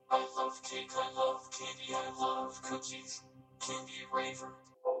love cake, I love candy, I love cookies. Candy Raver.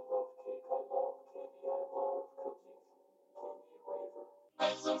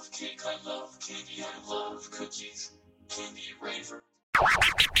 I love cake, I love candy, I love cookies. Candy Raver.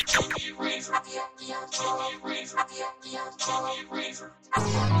 Candy Raver. Candy Raver. Candy Raver.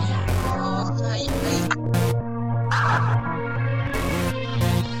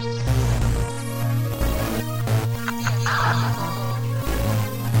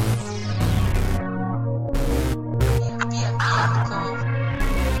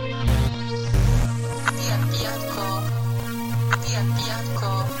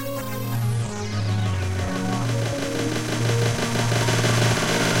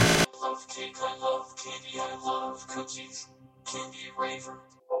 Love cake, I love candy, I love cookies. Candy Raver.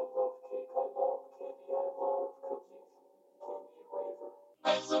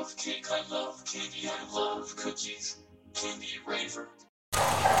 I love cake, I love candy, I love cookies. Candy Raver.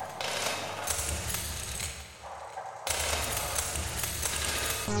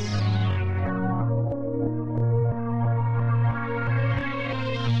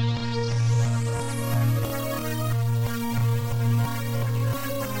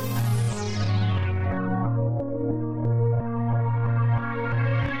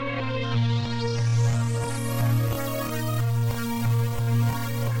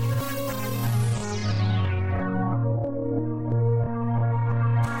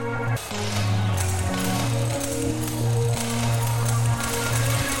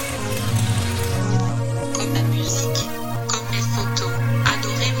 Comme la musique, comme les photos,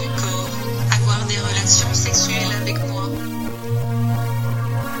 adorer mon corps, avoir des relations sexuelles avec moi.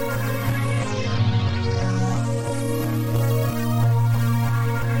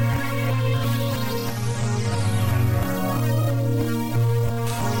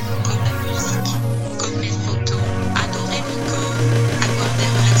 Comme la musique, comme les photos, adorer mon corps, avoir des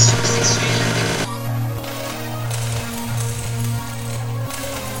relations sexuelles avec moi.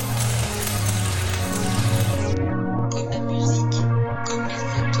 Comme la musique, comme les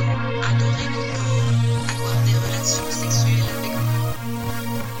photos, adorer mon corps, avoir des relations sexuelles avec moi.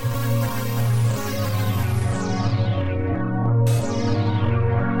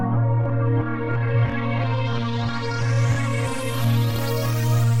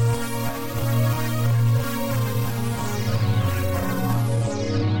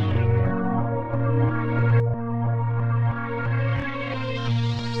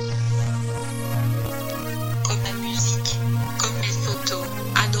 Comme la musique, comme les photos,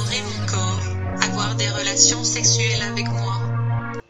 adorer mon corps, avoir des relations sexuelles avec moi.